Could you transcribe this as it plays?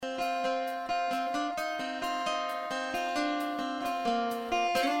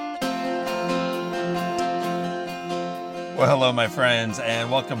Well, hello, my friends, and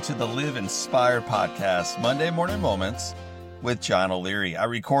welcome to the Live Inspired Podcast, Monday Morning Moments with John O'Leary. I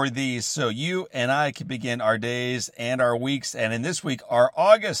record these so you and I can begin our days and our weeks, and in this week, our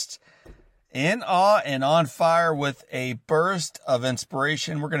August, in awe and on fire with a burst of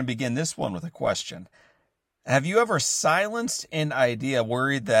inspiration. We're going to begin this one with a question. Have you ever silenced an idea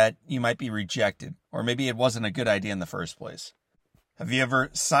worried that you might be rejected, or maybe it wasn't a good idea in the first place? Have you ever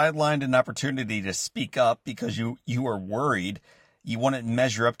sidelined an opportunity to speak up because you were worried you wouldn't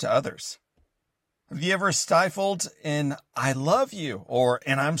measure up to others? Have you ever stifled an "I love you" or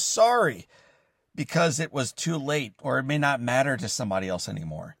 "and I'm sorry" because it was too late or it may not matter to somebody else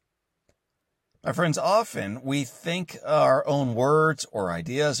anymore? My friends, often we think our own words or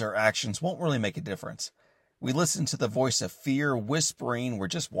ideas or actions won't really make a difference. We listen to the voice of fear whispering we're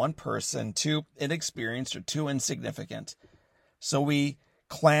just one person, too inexperienced or too insignificant. So we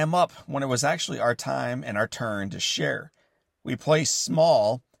clam up when it was actually our time and our turn to share. We play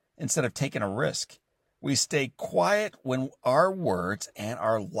small instead of taking a risk. We stay quiet when our words and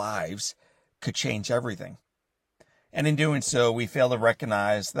our lives could change everything. And in doing so, we fail to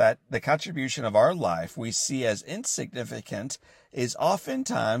recognize that the contribution of our life we see as insignificant is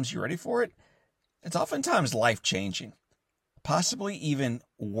oftentimes, you ready for it? It's oftentimes life-changing, possibly even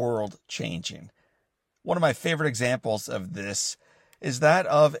world-changing. One of my favorite examples of this is that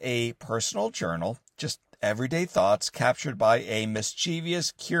of a personal journal, just everyday thoughts captured by a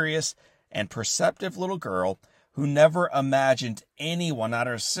mischievous, curious, and perceptive little girl who never imagined anyone, not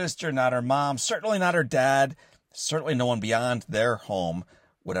her sister, not her mom, certainly not her dad, certainly no one beyond their home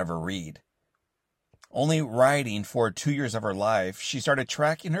would ever read. Only writing for 2 years of her life, she started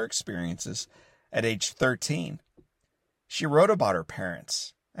tracking her experiences at age 13. She wrote about her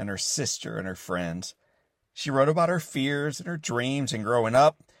parents and her sister and her friends. She wrote about her fears and her dreams and growing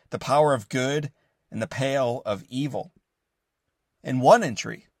up, the power of good and the pale of evil. In one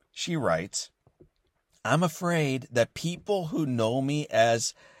entry, she writes, "I'm afraid that people who know me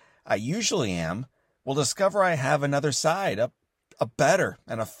as I usually am will discover I have another side, a better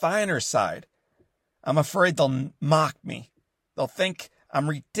and a finer side. I'm afraid they'll mock me. They'll think I'm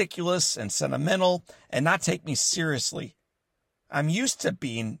ridiculous and sentimental and not take me seriously. I'm used to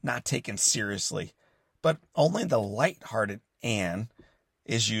being not taken seriously. But only the light-hearted Anne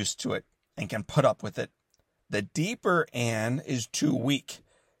is used to it and can put up with it. The deeper Anne is too weak.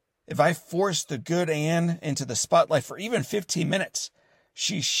 If I force the good Anne into the spotlight for even 15 minutes,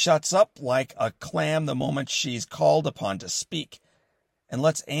 she shuts up like a clam the moment she's called upon to speak and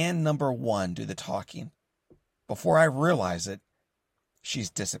lets Anne number one do the talking. Before I realize it, she's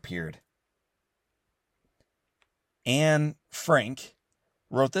disappeared." Anne Frank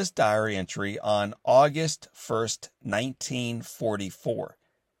wrote this diary entry on August 1st, 1944.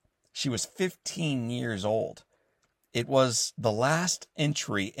 She was 15 years old. It was the last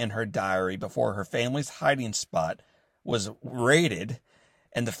entry in her diary before her family's hiding spot was raided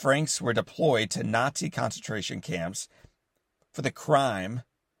and the Franks were deployed to Nazi concentration camps for the crime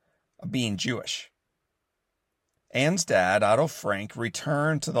of being Jewish. Anne's dad, Otto Frank,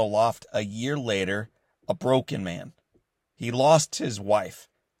 returned to the loft a year later, a broken man. He lost his wife.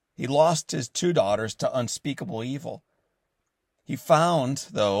 He lost his 2 daughters to unspeakable evil. He found,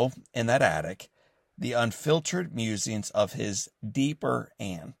 though, in that attic, the unfiltered musings of his deeper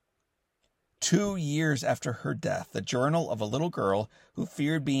Anne. 2 years after her death, the journal of a little girl who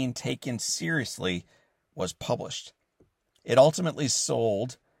feared being taken seriously was published. It ultimately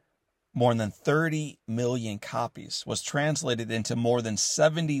sold more than 30 million copies, was translated into more than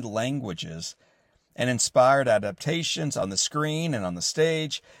 70 languages, and inspired adaptations on the screen and on the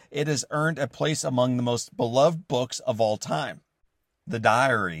stage. It has earned a place among the most beloved books of all time. The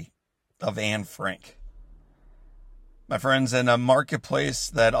Diary of Anne Frank. My friends, in a marketplace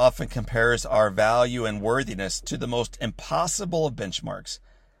that often compares our value and worthiness to the most impossible of benchmarks,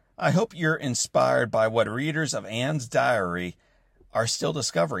 I hope you're inspired by what readers of Anne's diary are still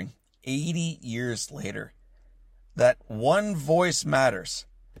discovering 80 years later. That one voice matters.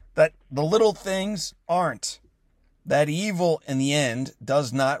 That the little things aren't, that evil in the end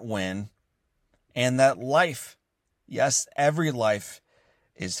does not win, and that life, yes, every life,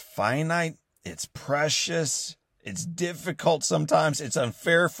 is finite, it's precious, it's difficult sometimes, it's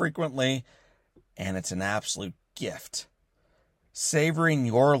unfair frequently, and it's an absolute gift. Savoring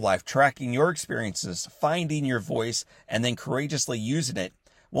your life, tracking your experiences, finding your voice, and then courageously using it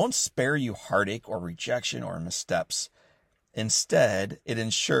won't spare you heartache or rejection or missteps. Instead, it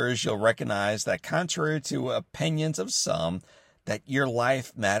ensures you'll recognize that contrary to opinions of some, that your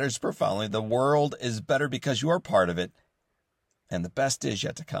life matters profoundly, the world is better because you are part of it, and the best is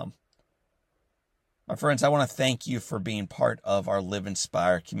yet to come. My friends, I want to thank you for being part of our Live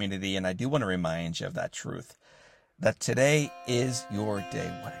Inspire community, and I do want to remind you of that truth, that today is your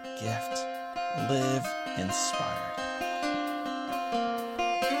day. What a gift. Live inspired.